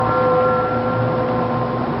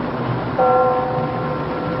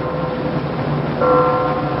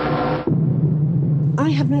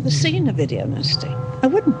seen a video nasty. I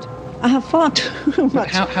wouldn't. I have far too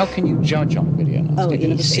much. How can you judge on a video nasty? You've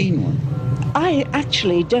never seen one. I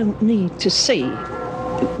actually don't need to see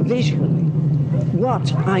visually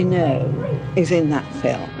what I know is in that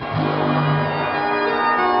film.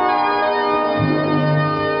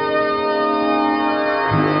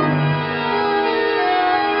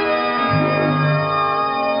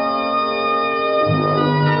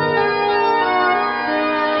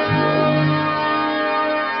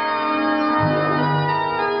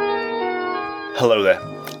 Hello there,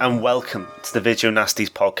 and welcome to the Video Nasties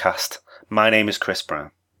podcast. My name is Chris Brown.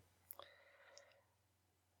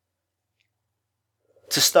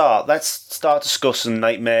 To start, let's start discussing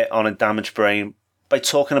Nightmare on a Damaged Brain by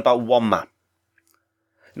talking about one man.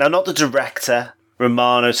 Now, not the director,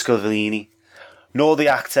 Romano Scavolini, nor the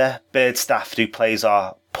actor, Bird Stafford, who plays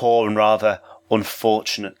our poor and rather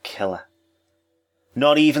unfortunate killer.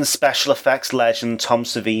 Not even special effects legend Tom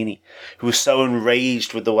Savini, who was so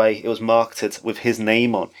enraged with the way it was marketed with his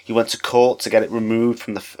name on, he went to court to get it removed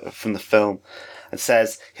from the film, and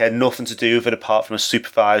says he had nothing to do with it apart from a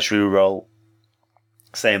supervisory role,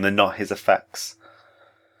 saying they're not his effects.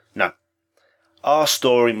 No, our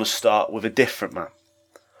story must start with a different man,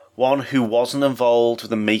 one who wasn't involved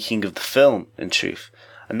with the making of the film, in truth,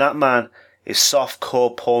 and that man is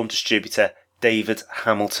softcore porn distributor David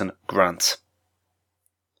Hamilton Grant.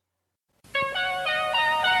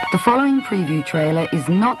 The following preview trailer is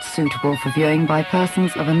not suitable for viewing by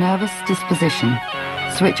persons of a nervous disposition.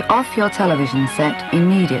 Switch off your television set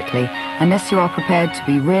immediately unless you are prepared to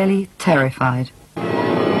be really terrified.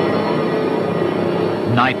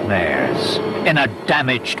 Nightmares in a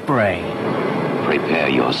damaged brain. Prepare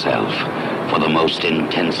yourself for the most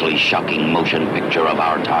intensely shocking motion picture of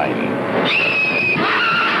our time.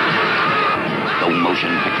 The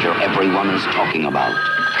motion picture everyone is talking about.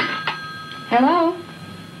 Hello?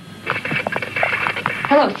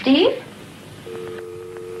 Hello, Steve?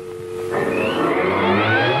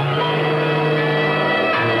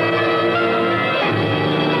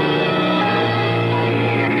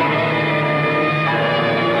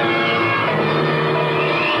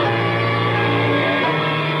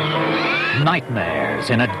 Nightmares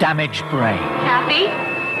in a damaged brain. Kathy?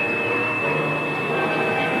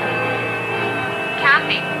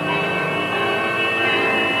 Kathy?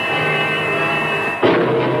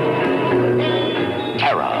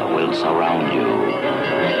 Terror will surround you.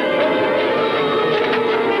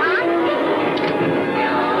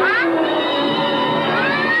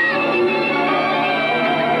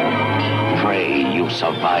 Pray you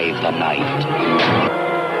survive the night.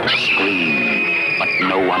 Scream, but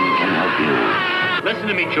no one can help you. Listen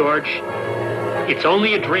to me, George. It's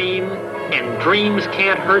only a dream, and dreams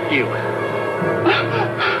can't hurt you.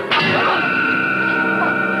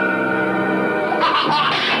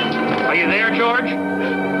 Are you there, George?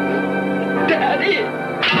 Daddy!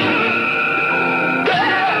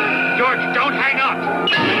 George, don't hang up!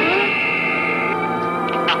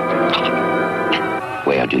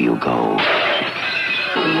 Where do you go?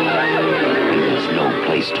 There's no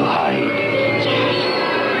place to hide.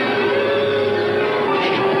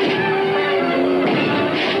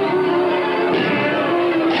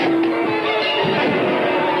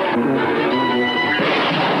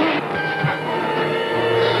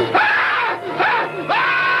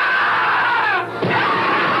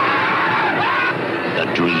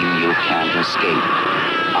 Escape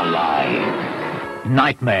alive.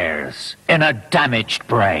 Nightmares in a damaged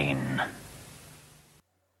brain.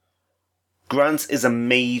 Grant is a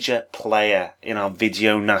major player in our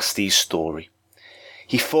Video Nasties story.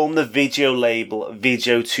 He formed the video label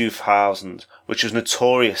Video 2000, which was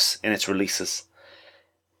notorious in its releases.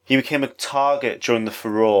 He became a target during the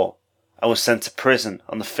furore and was sent to prison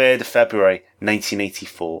on the 3rd of February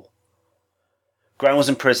 1984. Grant was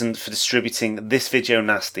imprisoned for distributing this video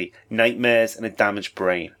nasty, Nightmares in a Damaged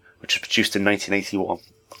Brain, which was produced in 1981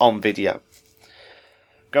 on video.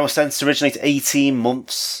 Grant was sentenced originally to 18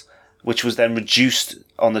 months, which was then reduced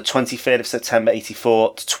on the 23rd of September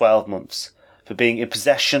 84 to 12 months, for being in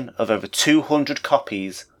possession of over 200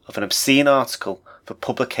 copies of an obscene article for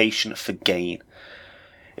publication for gain.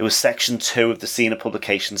 It was Section 2 of the Senior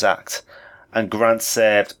Publications Act, and Grant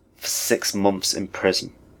served for 6 months in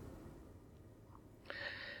prison.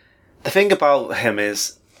 The thing about him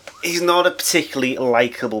is, he's not a particularly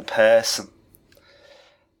likeable person.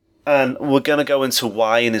 And we're going to go into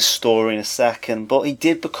why in his story in a second, but he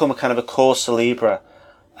did become a kind of a core celebre,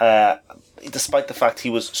 despite the fact he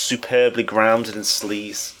was superbly grounded in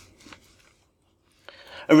sleaze.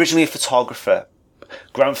 Originally a photographer,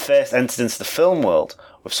 Grant first entered into the film world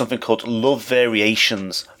with something called Love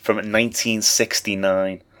Variations from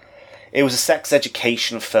 1969. It was a sex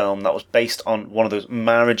education film that was based on one of those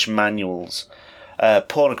marriage manuals,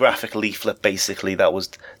 pornographic leaflet basically, that was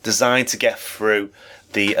designed to get through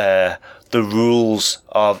the rules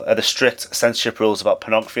of the strict censorship rules about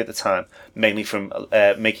pornography at the time, mainly from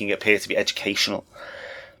making it appear to be educational.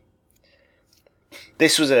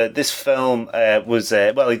 This film was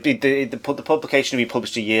the publication had been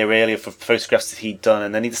published a year earlier for photographs that he'd done,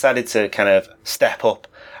 and then he decided to kind of step up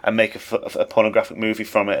and make a pornographic movie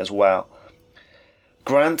from it as well.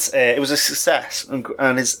 Grant, it was a success, and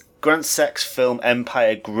Grant's sex film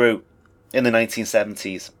empire grew in the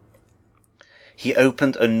 1970s. He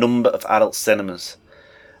opened a number of adult cinemas,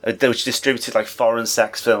 which distributed like foreign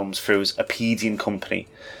sex films through his Apedian company,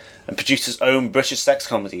 and produced his own British sex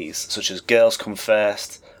comedies such as Girls Come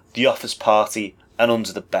First, The Office Party, and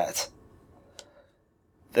Under the Bed.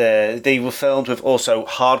 They were filmed with also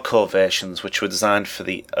hardcore versions which were designed for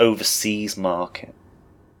the overseas market.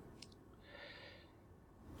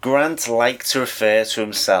 Grant liked to refer to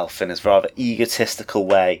himself in his rather egotistical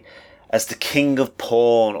way as the king of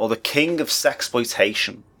porn or the king of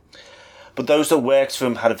sexploitation. But those that worked for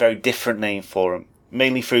him had a very different name for him,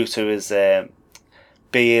 mainly through to his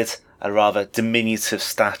beard and rather diminutive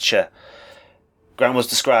stature. Grant was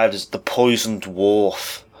described as the poisoned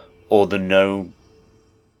dwarf or the gnome.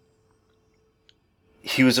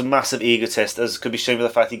 He was a massive egotist, as could be shown by the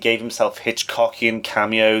fact he gave himself Hitchcockian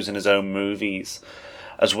cameos in his own movies,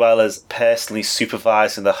 as well as personally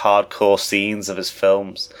supervising the hardcore scenes of his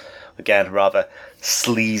films. Again, rather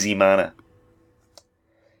sleazy manner.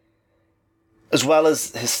 As well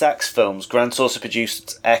as his sex films, Grant also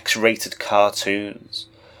produced X-rated cartoons,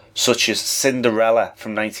 such as Cinderella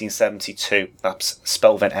from 1972, that's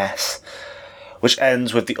spelled with an S, which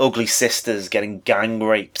ends with the ugly sisters getting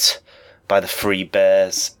gang-raped by the Free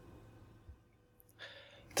Bears.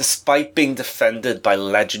 Despite being defended by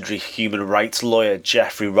legendary human rights lawyer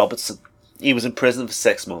Jeffrey Robertson, he was in prison for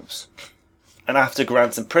 6 months. And after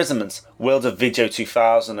Grant's imprisonment, World of Video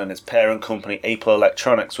 2000 and its parent company Apple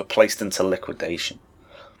Electronics were placed into liquidation.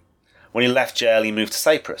 When he left jail, he moved to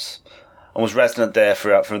Cyprus and was resident there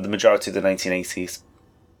throughout the majority of the 1980s.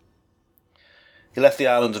 He left the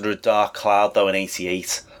island under a dark cloud though in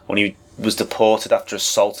 1988 when he was deported after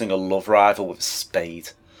assaulting a love rival with a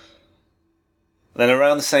spade. Then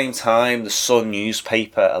around the same time, the Sun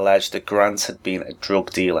newspaper alleged that Grant had been a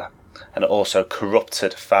drug dealer and also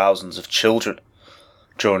corrupted thousands of children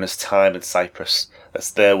during his time in Cyprus.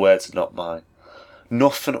 That's their words, not mine.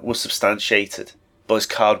 Nothing was substantiated, but his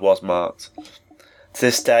card was marked. To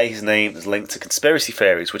this day, his name is linked to conspiracy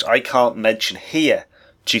theories, which I can't mention here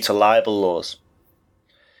due to libel laws.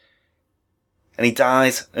 And he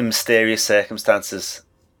died in mysterious circumstances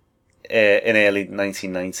in early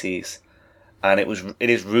 1990s. And it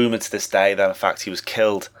is rumoured to this day that in fact he was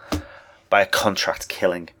killed by a contract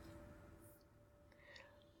killing.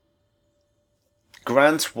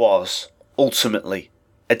 Grant was ultimately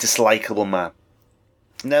a dislikable man.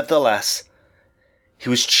 Nevertheless,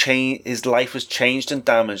 his life was changed and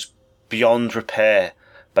damaged beyond repair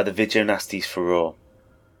by the video nasties furore.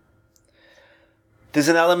 There's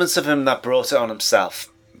an element of him that brought it on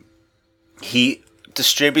himself. He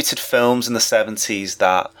distributed films in the 70s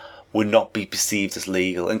that would not be perceived as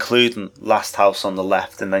legal, including Last House on the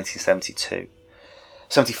Left in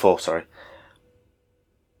 1974.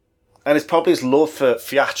 And it's probably his love for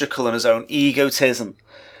theatrical and his own egotism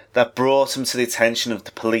that brought him to the attention of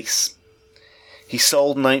the police. He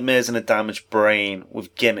sold Nightmares in a Damaged Brain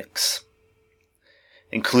with gimmicks,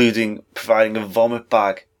 including providing a vomit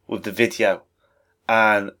bag with the video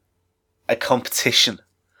and a competition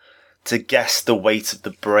to guess the weight of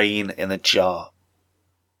the brain in a jar.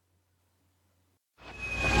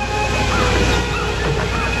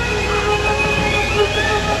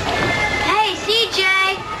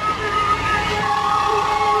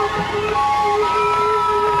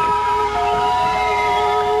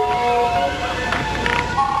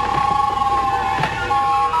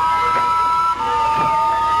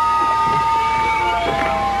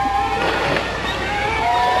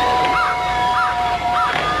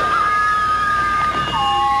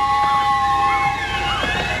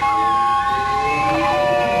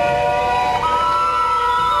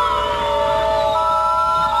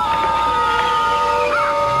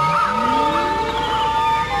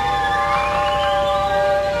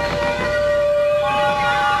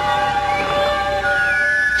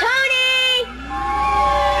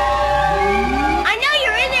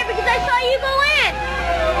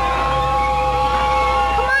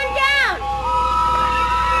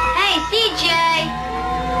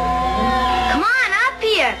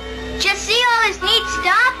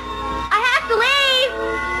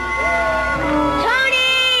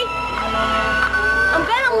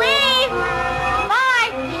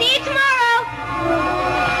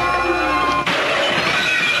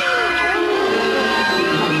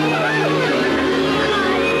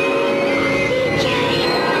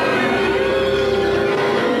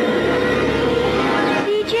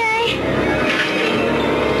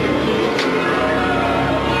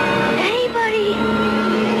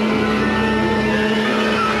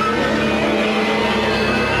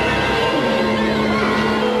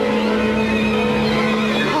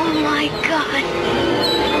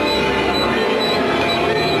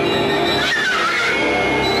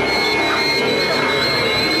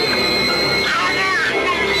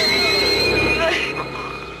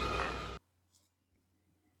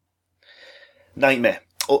 Nightmare,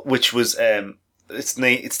 which was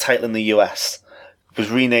its title in the US,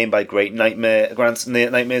 was renamed by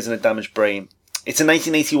Nightmares in a Damaged Brain. It's a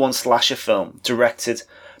 1981 slasher film directed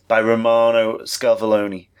by Romano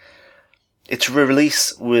Scavolone. Its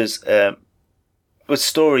release was... the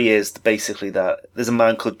story is basically that there's a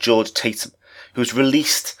man called George Tatum who was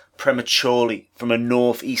released prematurely from a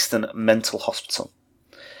northeastern mental hospital.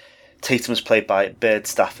 Tatum was played by Bird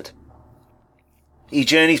Stafford. He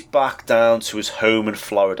journeys back down to his home in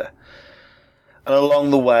Florida, and along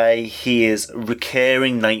the way he is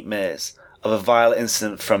recurring nightmares of a violent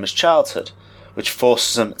incident from his childhood, which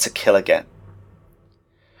forces him to kill again.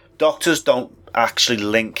 Doctors don't actually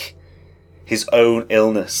link his own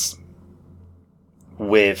illness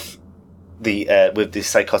with the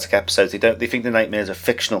psychotic episodes. They think the nightmares are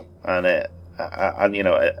fictional and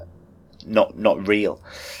not real,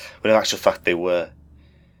 when in actual fact they were.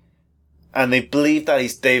 And they believe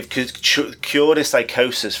that they've cured his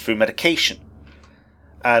psychosis through medication,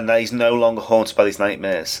 and that he's no longer haunted by these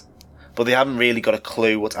nightmares. But they haven't really got a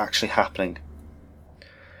clue what's actually happening.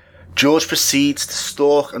 George proceeds to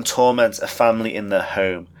stalk and torment a family in their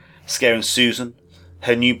home, scaring Susan,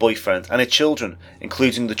 her new boyfriend, and her children,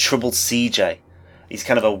 including the troubled CJ. He's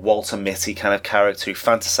kind of a Walter Mitty kind of character who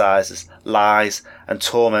fantasizes, lies, and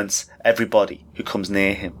torments everybody who comes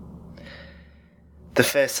near him. The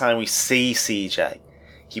first time we see CJ,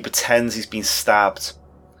 he pretends he's been stabbed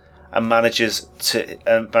and manages to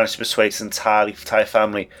persuade his entire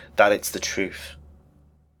family that it's the truth.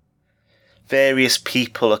 Various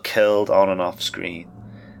people are killed on and off screen,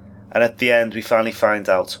 and at the end we finally find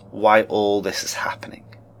out why all this is happening.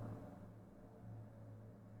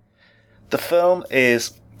 The film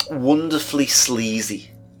is wonderfully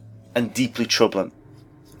sleazy and deeply troubling.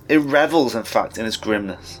 It revels, in fact, in its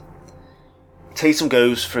grimness. Tatum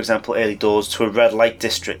goes, for example, early doors to a red light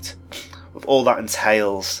district, with all that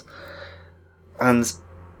entails, and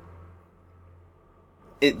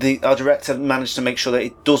our director managed to make sure that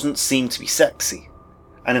it doesn't seem to be sexy,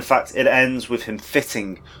 and in fact it ends with him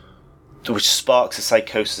fitting, which sparks a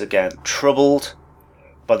psychosis again, troubled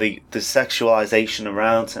by the sexualization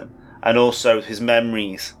around him, and also his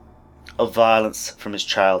memories of violence from his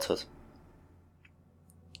childhood.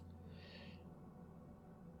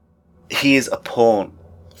 He is a pawn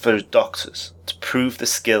for his doctors to prove the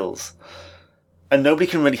skills, and nobody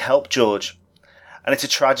can really help George. And it's a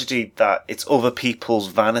tragedy that it's other people's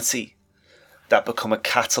vanity that become a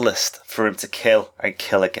catalyst for him to kill and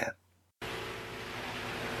kill again.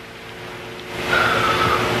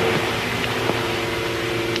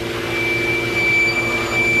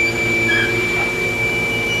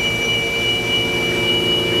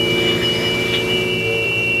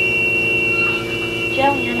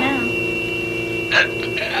 Joey, I know.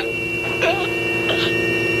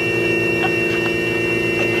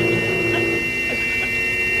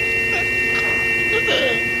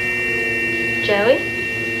 Joey?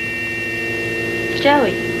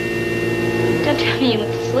 Joey? Don't tell me you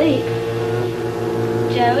went to sleep.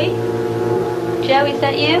 Joey? Joey, is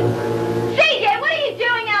that you? CJ, what are you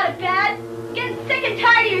doing out of bed? Getting sick and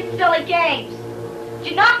tired of your silly games.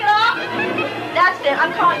 Did you knock it off? That's it.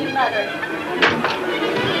 I'm calling your mother.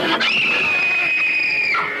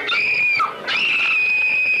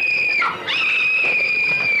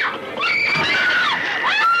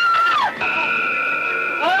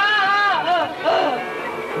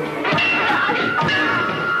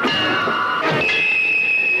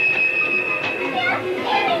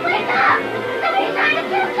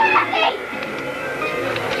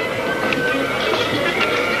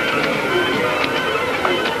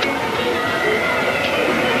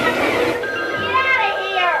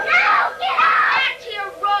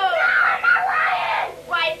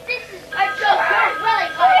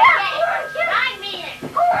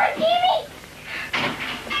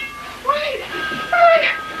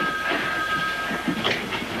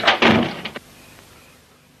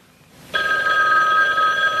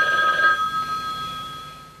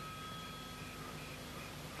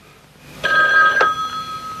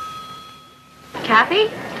 Kathy,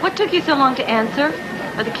 what took you so long to answer?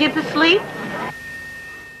 Are the kids asleep?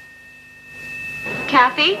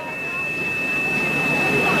 Kathy?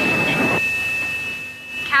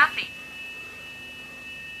 Kathy?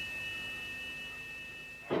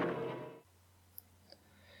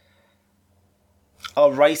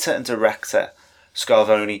 Our writer and director,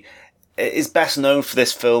 Scavolone, is best known for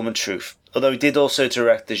this film in truth, although he did also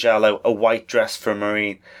direct the giallo A White Dress for a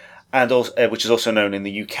Marine, and also, which is also known in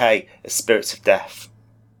the UK as Spirits of Death.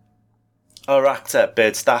 Our actor,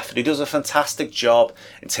 Bird Stafford, who does a fantastic job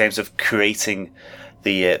in terms of creating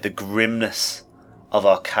the grimness of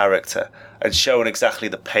our character and showing exactly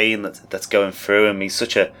the pain that's going through him. He's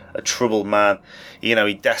such a troubled man. You know,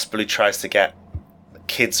 he desperately tries to get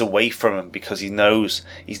kids away from him because he knows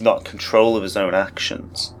he's not in control of his own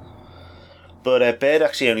actions. But Bird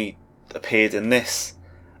actually only appeared in this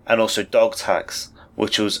and also Dog Tags,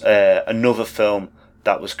 which was another film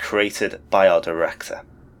that was created by our director.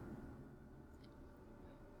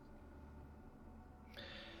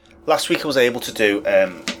 Last week I was able to do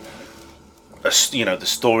the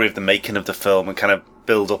story of the making of the film and kind of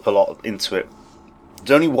build up a lot into it.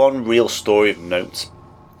 There's only one real story of note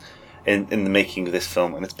in the making of this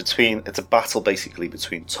film, and it's a battle basically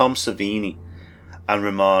between Tom Savini and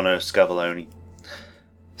Romano Scavolone.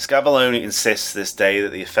 Scavolone insists to this day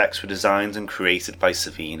that the effects were designed and created by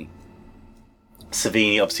Savini.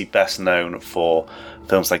 Savini obviously best known for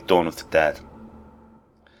films like Dawn of the Dead,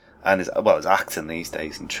 and his acting these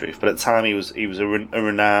days in truth, but at the time he was a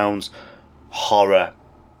renowned horror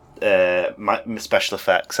special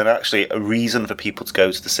effects and actually a reason for people to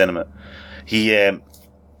go to the cinema. He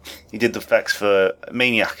did the effects for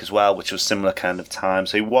Maniac as well, which was similar kind of time.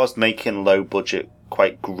 So he was making low budget,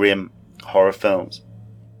 quite grim horror films.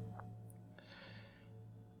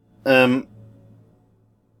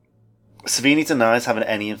 Savini denies having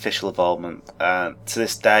any official involvement, and to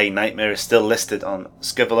this day, Nightmare is still listed on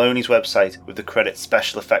Scavolone's website with the credit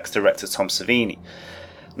Special Effects Director Tom Savini.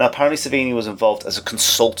 Now, apparently Savini was involved as a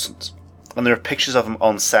consultant, and there are pictures of him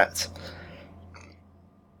on set.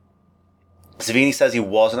 Savini says he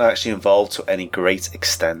wasn't actually involved to any great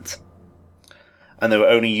extent, and they were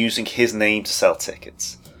only using his name to sell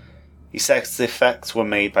tickets. He says the effects were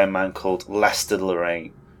made by a man called Lester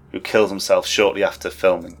Lorraine, who killed himself shortly after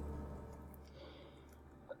filming.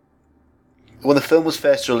 When the film was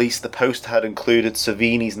first released, the poster had included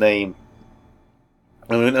Savini's name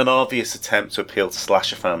in an obvious attempt to appeal to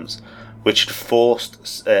slasher fans, which had forced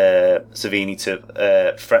Savini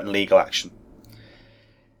to threaten legal action.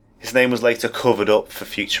 His name was later covered up for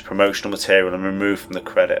future promotional material and removed from the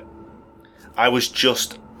credit. "I was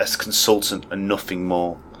just a consultant and nothing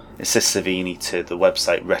more," insists Savini to the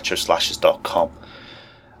website retroslashers.com.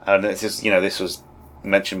 And this was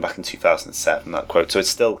mentioned back in 2007, that quote, so it's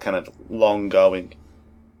still kind of long going.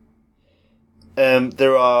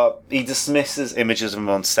 He dismisses images of him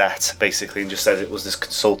on set basically and just says it was this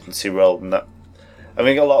consultancy role, and that I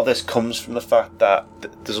think a lot of this comes from the fact that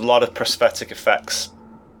there's a lot of prosthetic effects,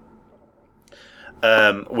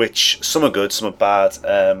 which some are good, some are bad,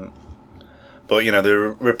 but there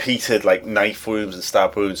are repeated like knife wounds and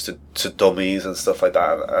stab wounds to dummies and stuff like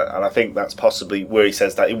that, and I think that's possibly where he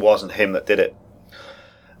says that it wasn't him that did it.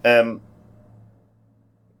 But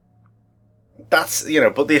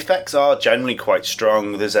the effects are generally quite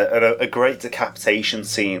strong. There's a great decapitation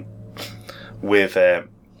scene with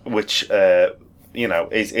which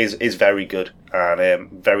is very good and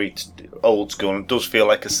very old school, and does feel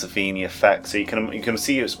like a Savini effect. So you can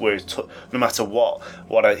see it's where no matter what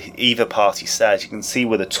either party says, you can see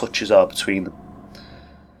where the touches are between them.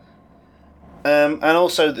 And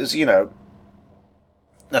also there's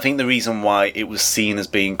I think the reason why it was seen as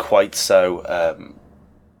being quite so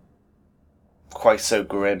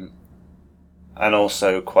grim, and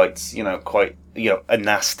also quite a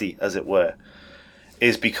nasty, as it were,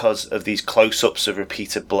 is because of these close-ups of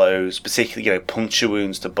repeated blows, particularly puncture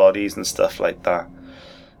wounds to bodies and stuff like that.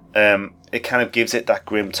 It kind of gives it that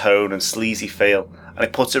grim tone and sleazy feel, and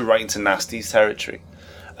it puts it right into nasty territory.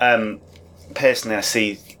 Personally, I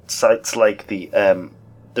see sites like the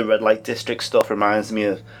Red Light District stuff reminds me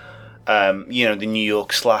of the New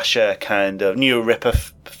York slasher kind of New York Ripper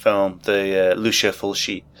film, the Lucia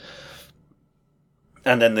Fulci,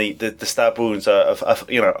 and then the stab wounds and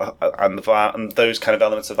those kind of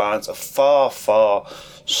elements of violence are far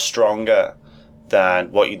stronger than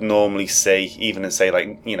what you'd normally see, even in say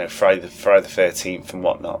like Friday the 13th and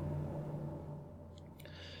whatnot.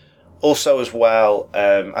 Also, as well,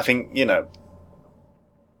 I think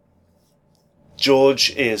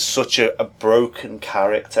George is such a broken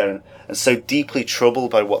character and so deeply troubled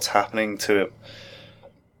by what's happening to him.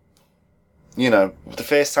 The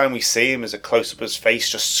first time we see him is a close-up of his face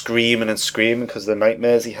just screaming and screaming because of the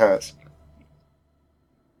nightmares he has.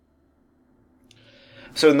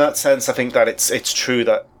 So in that sense, I think that it's true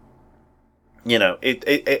that,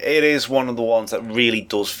 it is one of the ones that really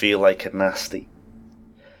does feel like a nasty.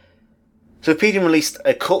 So Pedium released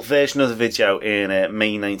a cut version of the video in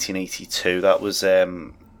May 1982. That was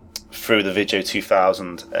through the Video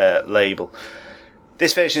 2000 label.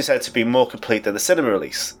 This version is said to be more complete than the cinema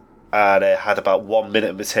release, and it had about 1 minute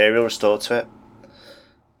of material restored to it.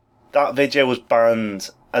 That video was banned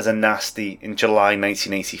as a nasty in July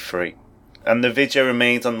 1983, and the video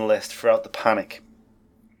remained on the list throughout the panic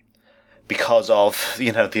because of,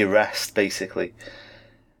 the arrest, basically.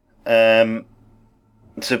 So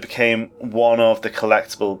it became one of the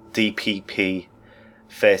collectible DPP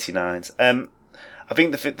 39s. I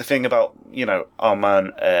think the thing about, our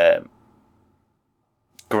man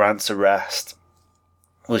Grant's arrest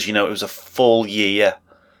was, it was a full year.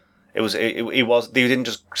 It was they didn't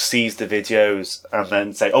just seize the videos and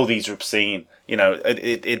then say, oh, these are obscene.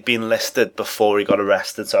 It'd been listed before he got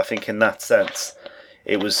arrested. So I think in that sense,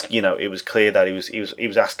 it was clear that he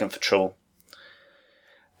was asking for trouble.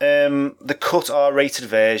 The cut R-rated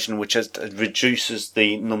version, which reduces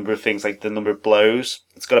the number of things, like the number of blows,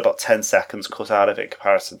 it's got about 10 seconds cut out of it in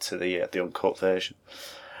comparison to the uncut version,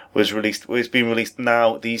 was released. It's been released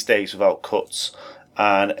now these days without cuts,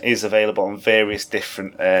 and is available on various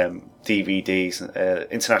different DVDs.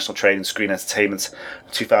 International Trading Screen Entertainment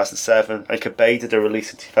 2007. Anchor Bay did a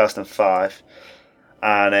release in 2005,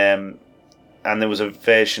 and there was a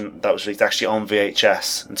version that was released actually on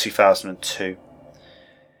VHS in 2002.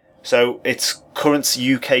 So its current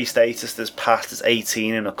UK status is passed as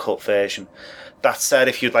 18 in a cut version. That said,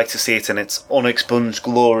 if you'd like to see it in its unexpunged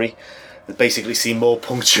glory, basically see more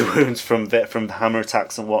puncture wounds from the hammer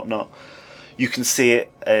attacks and whatnot, you can see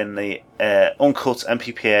it in the uncut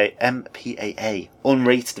MPAA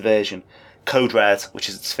unrated version, Code Red, which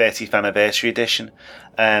is its 30th anniversary edition.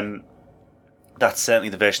 That's certainly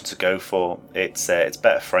the version to go for. It's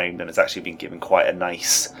better framed and it's actually been given quite a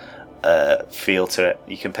nice feel to it.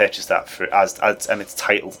 You can purchase that and it's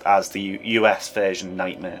titled as the US version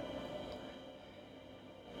Nightmare.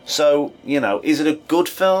 So, is it a good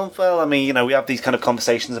film? Well, I mean, we have these kind of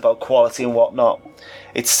conversations about quality and whatnot.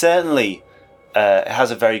 It's certainly it has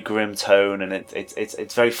a very grim tone, and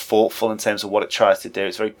it's very thoughtful in terms of what it tries to do.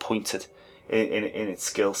 It's very pointed in its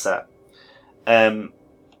skill set. Some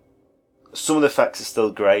of the effects are still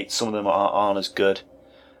great. Some of them aren't as good,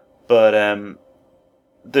 but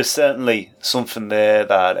there's certainly something there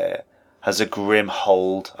that has a grim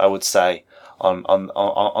hold, I would say,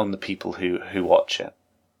 on the people who watch it.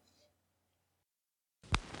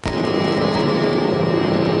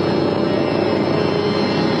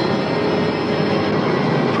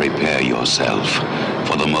 Prepare yourself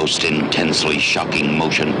for the most intensely shocking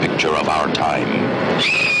motion picture of our time.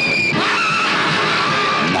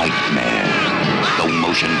 Nightmare, the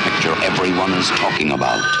motion picture everyone is talking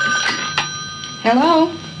about. Hello?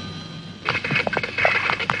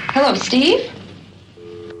 Hello, Steve?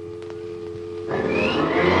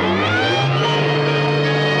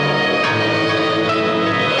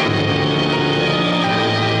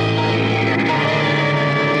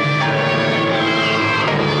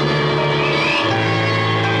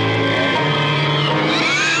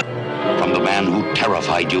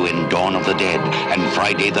 Terrified you in Dawn of the Dead and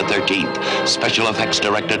Friday the 13th, special effects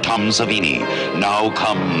director Tom Savini. Now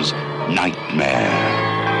comes Nightmare.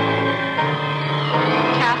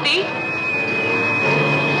 Kathy?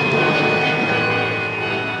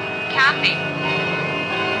 Kathy?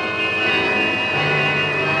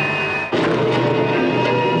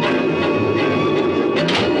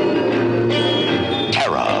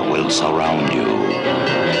 Terror will surround you.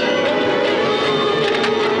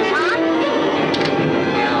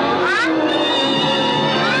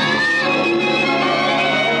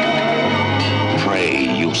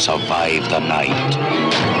 Survive the night.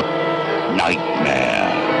 Nightmare.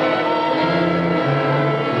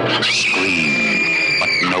 Scream, but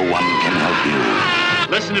no one can help you.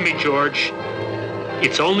 Listen to me, George.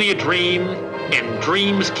 It's only a dream, and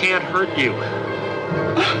dreams can't hurt you.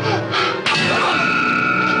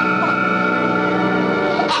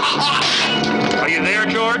 Are you there,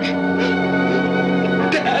 George?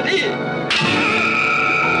 Daddy!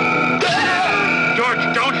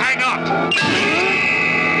 George, don't hang up!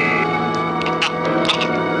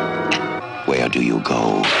 Where do you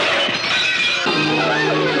go?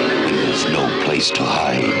 When there's no place to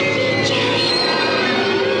hide.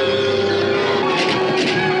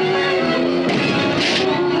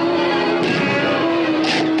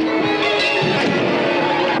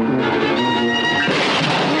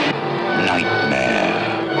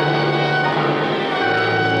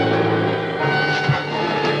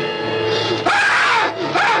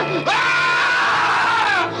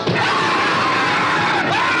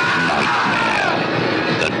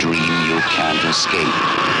 Escape.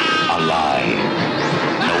 Alive.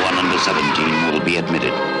 No one under 17 will be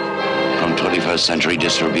admitted. From 21st Century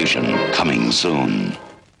Distribution, coming soon.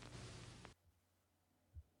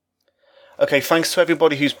 Okay, thanks to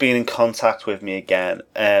everybody who's been in contact with me again.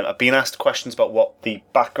 I've been asked questions about what the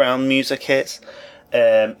background music is.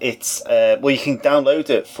 It's you can download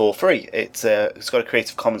it for free. It's got a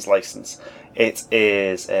Creative Commons license. It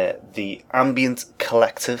is the Ambient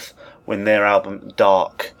Collective with their album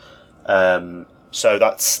Dark. So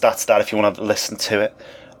that's that if you want to listen to it.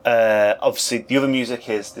 Obviously, the other music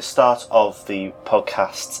is the start of the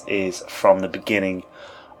podcast is from the beginning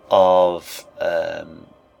of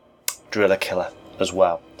Driller Killer as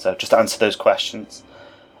well. So just to answer those questions.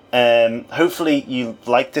 Hopefully you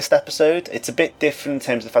liked this episode. It's a bit different in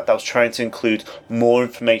terms of the fact that I was trying to include more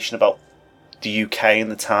information about the UK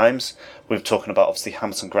and the times. We were talking about obviously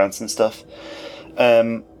Hamilton Grant and stuff.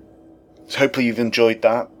 So hopefully you've enjoyed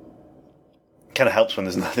that. Kind of helps when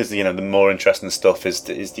there's the more interesting stuff is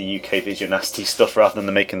the UK Video Nasty stuff rather than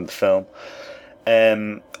the making of the film.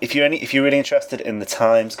 If you're really interested in the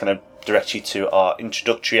times, kind of direct you to our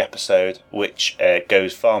introductory episode, which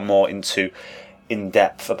goes far more in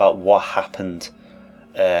depth about what happened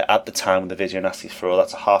at the time when the Video Nasties for All.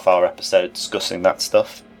 That's a half-hour episode discussing that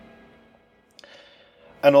stuff.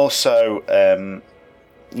 And also,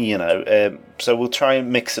 so we'll try and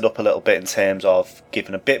mix it up a little bit in terms of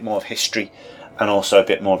giving a bit more of history and also a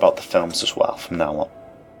bit more about the films as well from now on.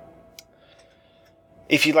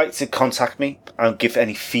 If you'd like to contact me and give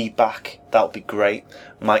any feedback, that would be great.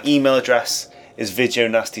 My email address is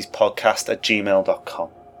videonastiespodcast@gmail.com.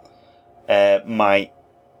 My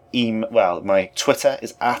Twitter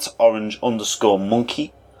is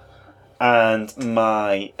 @orange_monkey, and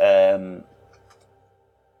my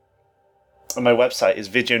website is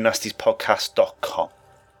videonastiespodcast.com.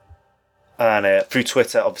 And through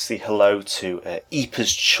Twitter, obviously, hello to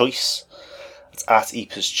Epa's Choice. It's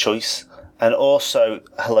 @Epa'sChoice. And also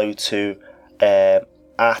hello to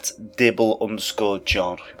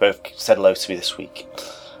 @Dibble_John, who both said hello to me this week.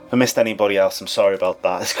 If I missed anybody else, I'm sorry about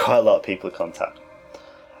that. There's quite a lot of people to contact.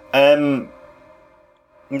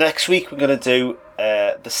 Next week we're going to do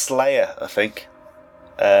The Slayer, I think.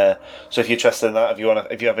 So if you're interested in that,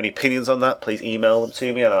 if you have any opinions on that, please email them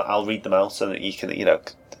to me and I'll read them out so that you can, you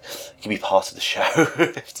can be part of the show.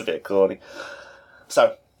 It's a bit corny.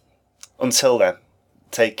 So, until then,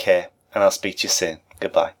 take care and I'll speak to you soon.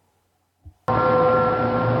 Goodbye.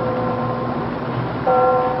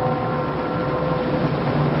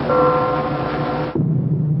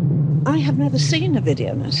 I have never seen a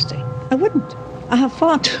Video Nasty. I wouldn't. I have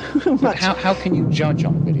far too much. How can you judge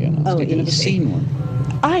on a Video Nasty? You've never seen one.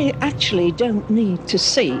 I actually don't need to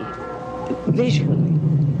see visually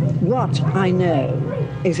what I know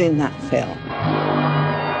is in that film.